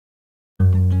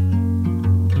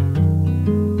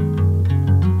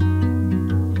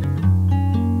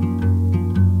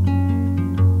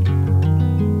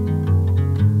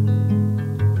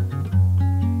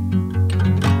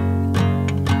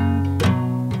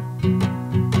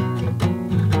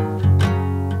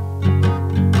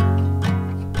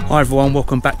Hi everyone,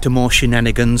 welcome back to more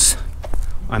shenanigans.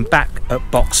 I'm back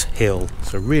at Box Hill.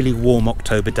 It's a really warm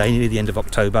October day, nearly the end of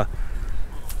October.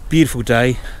 Beautiful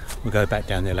day. We'll go back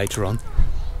down there later on.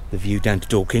 The view down to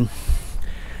Dorking.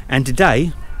 And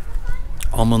today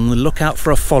I'm on the lookout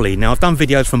for a Folly. Now I've done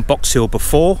videos from Box Hill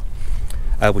before,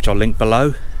 which I'll link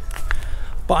below.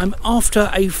 But I'm after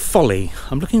a Folly.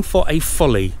 I'm looking for a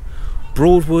Folly.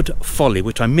 Broadwood Folly,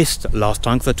 which I missed last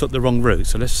time because I took the wrong route.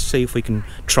 So let's see if we can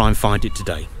try and find it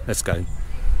today. Let's go.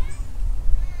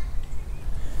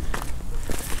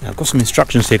 Now I've got some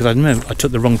instructions here because I remember I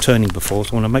took the wrong turning before,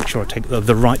 so I want to make sure I take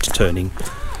the right turning,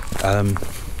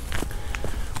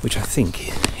 which I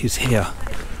think is here.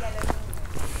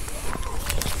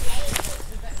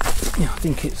 Yeah, I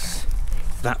think it's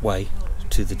that way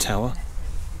to the tower.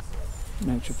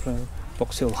 Nature Pro,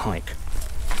 Box Hill hike.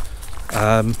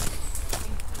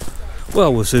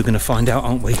 Well, we're soon going to find out,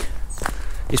 aren't we?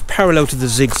 It's parallel to the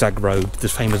zigzag road, the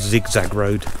famous zigzag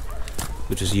road,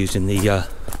 which was used in the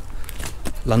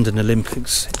London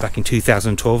Olympics back in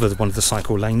 2012 as one of the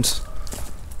cycle lanes.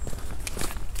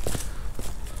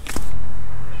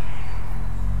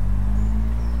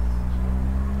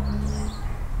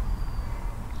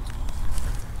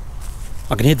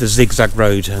 I can hear the zigzag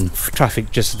road and traffic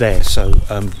just there, so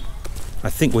I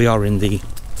think we are in the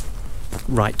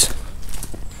right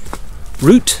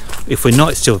route. If we're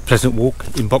not, it's still a pleasant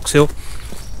walk in Box Hill.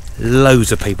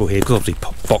 Loads of people here because obviously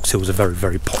Box Hill is a very,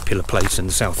 very popular place in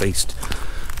the southeast,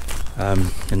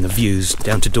 and the views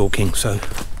down to Dorking. So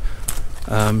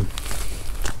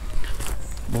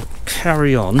we'll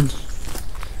carry on,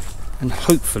 and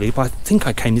hopefully, but I think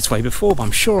I came this way before, but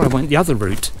I'm sure I went the other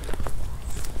route.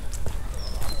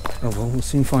 Oh well, we'll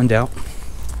soon find out.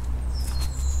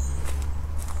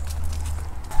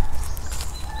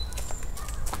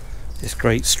 This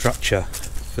great structure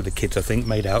for the kids, I think,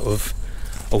 made out of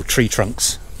old tree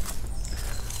trunks.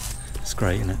 It's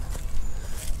great, isn't it?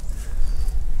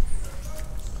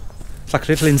 It's like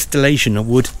a little installation, a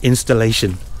wood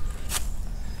installation.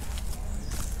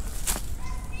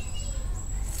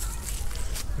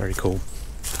 Very cool.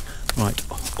 Right,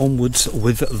 onwards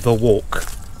with the walk.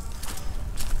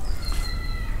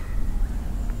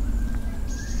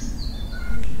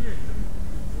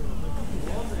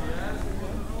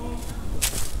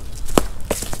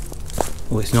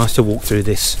 Oh, it's nice to walk through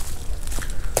this.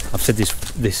 I've said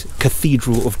this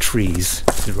cathedral of trees.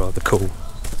 This is rather cool.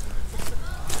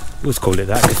 Let's call it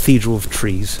that, cathedral of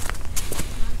trees.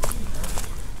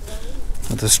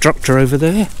 And the structure over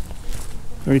there,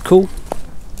 very cool.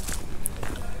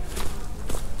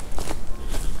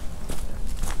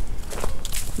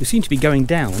 We seem to be going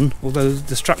down, although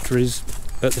the structure is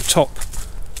at the top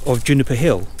of Juniper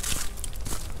Hill.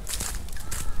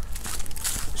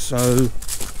 So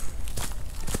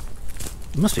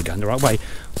it must be going the right way.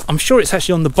 I'm sure it's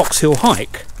actually on the Box Hill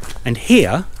hike, and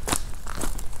here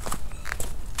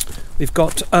we've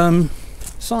got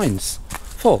signs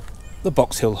for the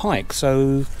Box Hill hike,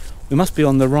 so we must be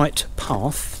on the right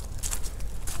path.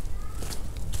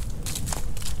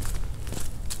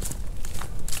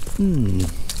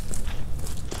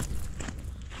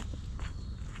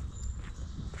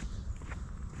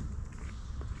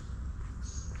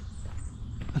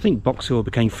 I think Box Hill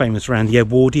became famous around the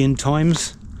Edwardian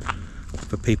times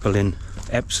for people in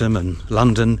Epsom and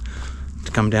London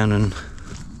to come down and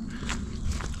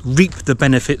reap the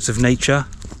benefits of nature.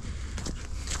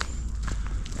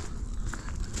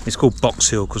 It's called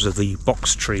Box Hill because of the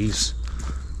box trees.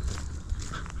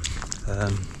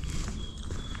 I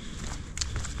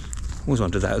always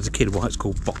wondered that as a kid why it's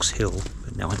called Box Hill,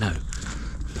 but now I know.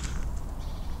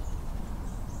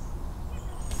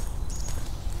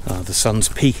 The sun's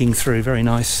peeking through, very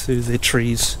nice, through the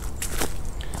trees.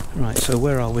 Right, so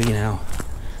where are we now?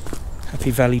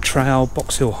 Happy Valley Trail,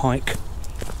 Box Hill hike.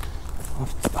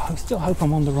 I still hope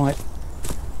I'm on the right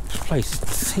place. It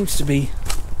seems to be...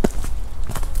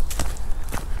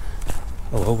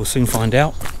 Oh well, we'll soon find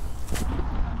out.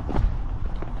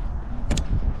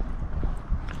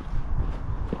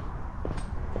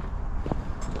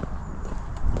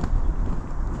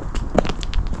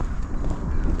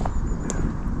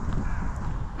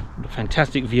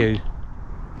 Fantastic view.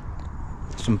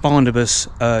 Some Barnabas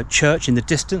church in the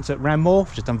distance at Ranmore,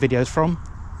 which I've done videos from.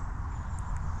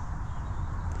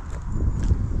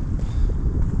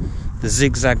 The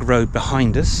zigzag road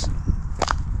behind us.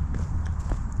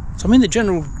 So I'm in the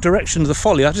general direction of the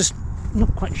Folly, I'm just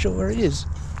not quite sure where it is.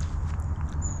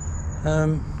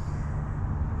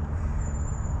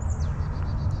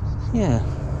 Yeah.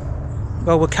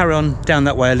 Well, we'll carry on down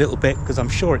that way a little bit because I'm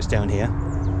sure it's down here.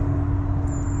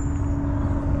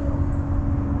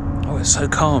 it's so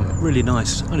calm, really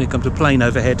nice. Only comes a plane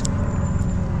overhead.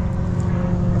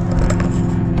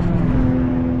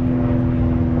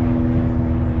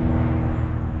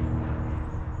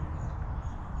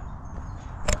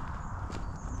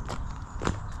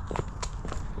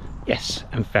 Yes,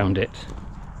 and found it.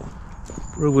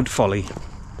 Broadwood Folly.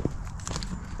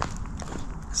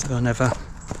 So I'll have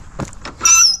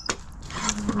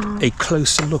a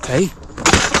closer look, eh?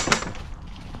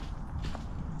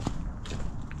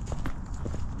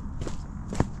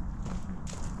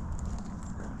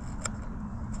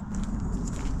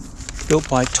 Built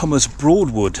by Thomas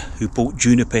Broadwood, who bought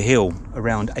Juniper Hill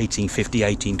around 1850,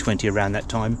 1820, around that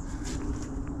time.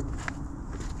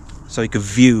 So he could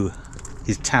view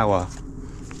his tower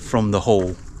from the hall.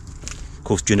 Of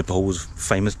course, Juniper Hall was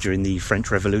famous during the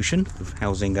French Revolution, of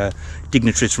housing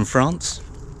dignitaries from France.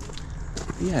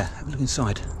 But yeah, have a look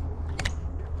inside.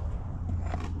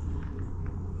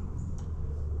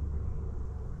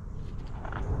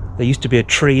 There used to be a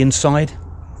tree inside,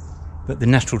 but the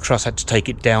National Trust had to take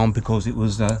it down because it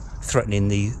was threatening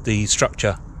the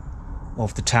structure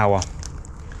of the tower,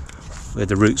 where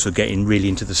the roots were getting really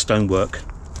into the stonework.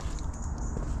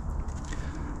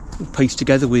 Pieced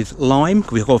together with lime.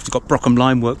 We've obviously got Brockham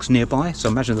Lime Works nearby, so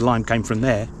imagine the lime came from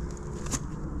there.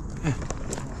 Yeah.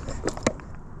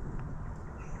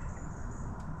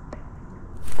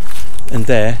 And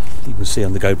there, you can see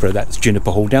on the GoPro, that's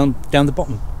Juniper Hall down the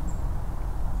bottom.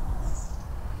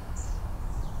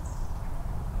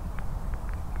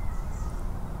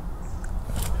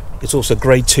 It's also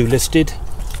Grade 2 listed.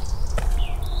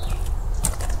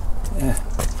 Yeah.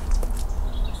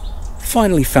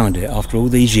 Finally found it after all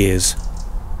these years.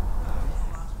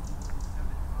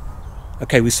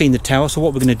 Okay, we've seen the tower, so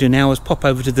what we're going to do now is pop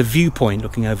over to the viewpoint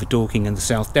looking over Dorking and the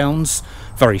South Downs.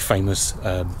 Very famous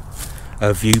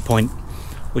viewpoint,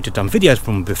 which I've done videos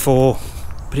from before,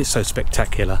 but it's so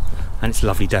spectacular and it's a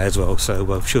lovely day as well, so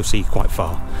we'll sure see quite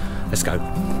far. Let's go.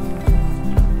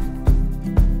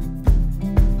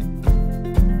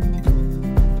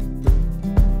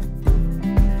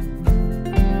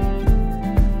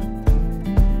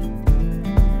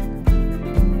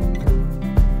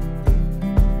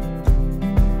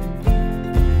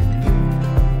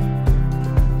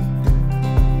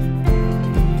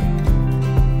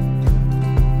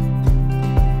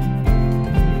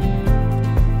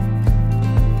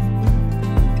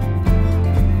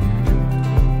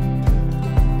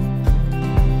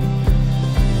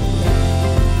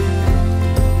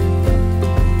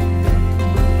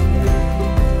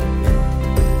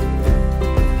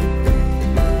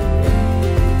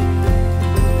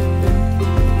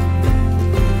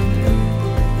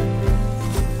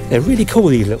 They're really cool,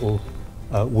 these little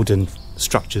wooden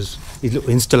structures, these little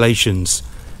installations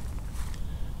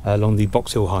along the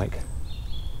Box Hill hike.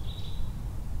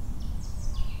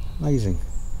 Amazing.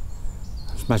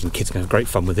 I imagine kids are going to have great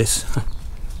fun with this.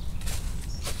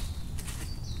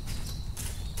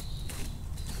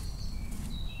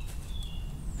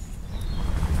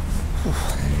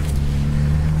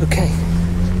 Okay,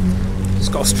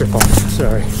 just got to strip off,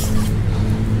 sorry.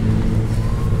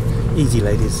 Easy,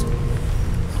 ladies.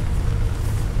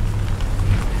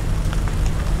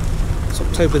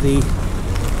 October the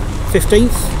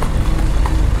 15th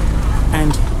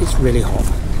and it's really hot,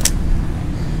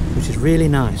 which is really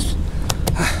nice.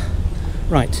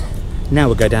 Right, now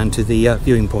we'll go down to the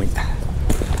viewing point.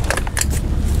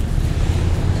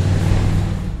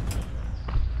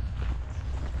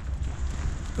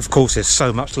 Of course, there's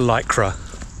so much lycra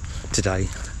today.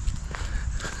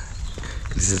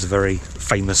 This is a very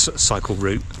famous cycle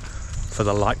route for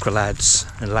the lycra lads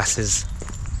and lasses.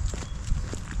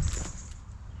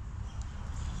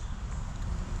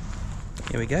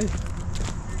 Here we go.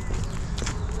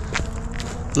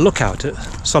 Look out at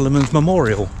Solomon's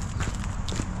Memorial.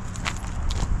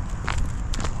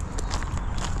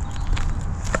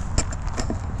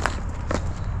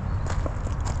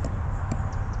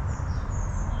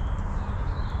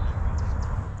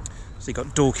 So you've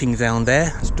got Dorking down there,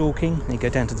 that's Dorking, then you go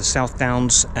down to the South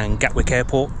Downs and Gatwick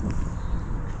Airport.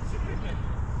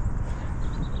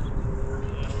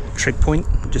 Trig Point,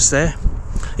 just there.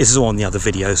 This is all on the other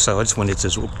video, so I just wanted to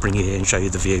sort of bring you here and show you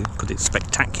the view, because it's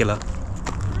spectacular.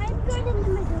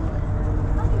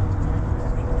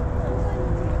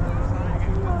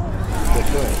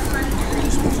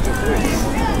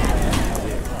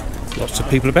 Lots of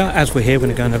people about. As we're here, we're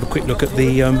going to go and have a quick look at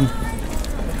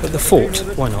the fort.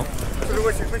 Why not?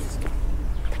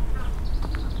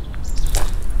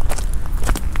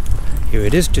 Here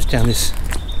it is, just down this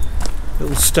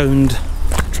little stoned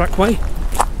trackway.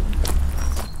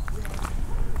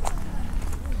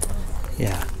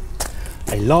 Yeah,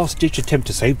 A last-ditch attempt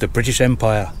to save the British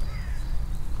Empire.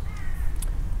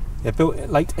 They're built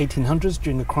in late 1800s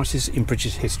during a crisis in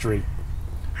British history.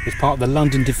 It's part of the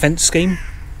London Defence Scheme,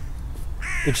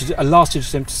 which is a last-ditch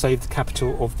attempt to save the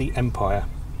capital of the empire.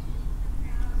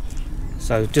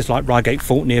 So just like Reigate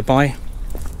Fort nearby,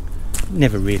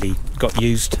 never really got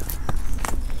used.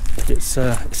 But it's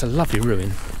a lovely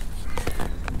ruin.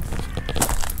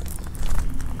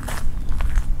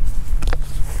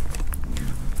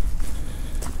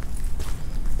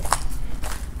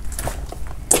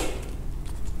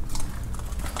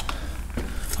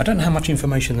 I don't know how much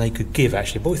information they could give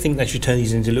actually, but I think they should turn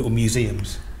these into little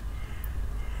museums.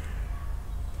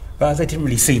 But as they didn't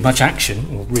really see much action,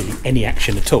 or really any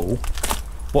action at all,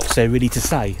 what's there really to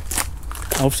say?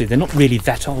 Obviously they're not really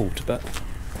that old, but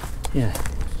yeah.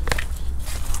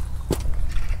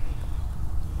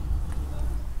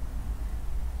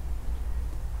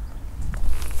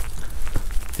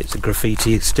 Bits of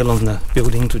graffiti still on the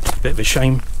buildings, which is a bit of a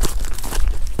shame.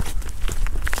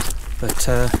 But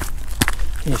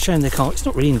yeah, showing they can't. It's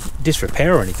not really in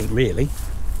disrepair or anything really,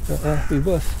 but it'd be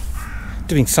worth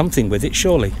doing something with it,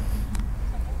 surely.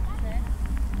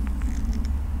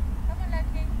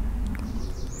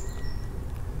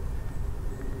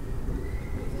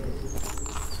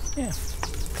 Yeah.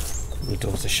 The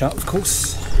doors are shut, of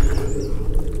course.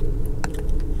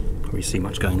 Can't really see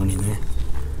much going on in there.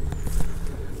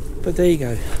 But there you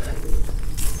go.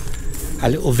 A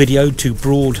little video to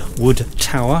Broadwood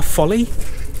Tower, Folly,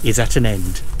 is at an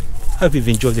end. Hope you've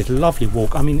enjoyed this lovely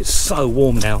walk. I mean, it's so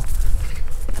warm now.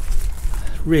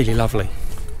 Really lovely.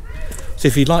 So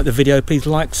if you like the video, please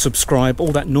like, subscribe,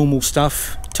 all that normal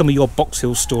stuff. Tell me your Box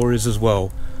Hill stories as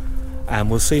well. And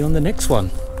we'll see you on the next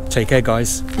one. Take care,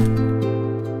 guys.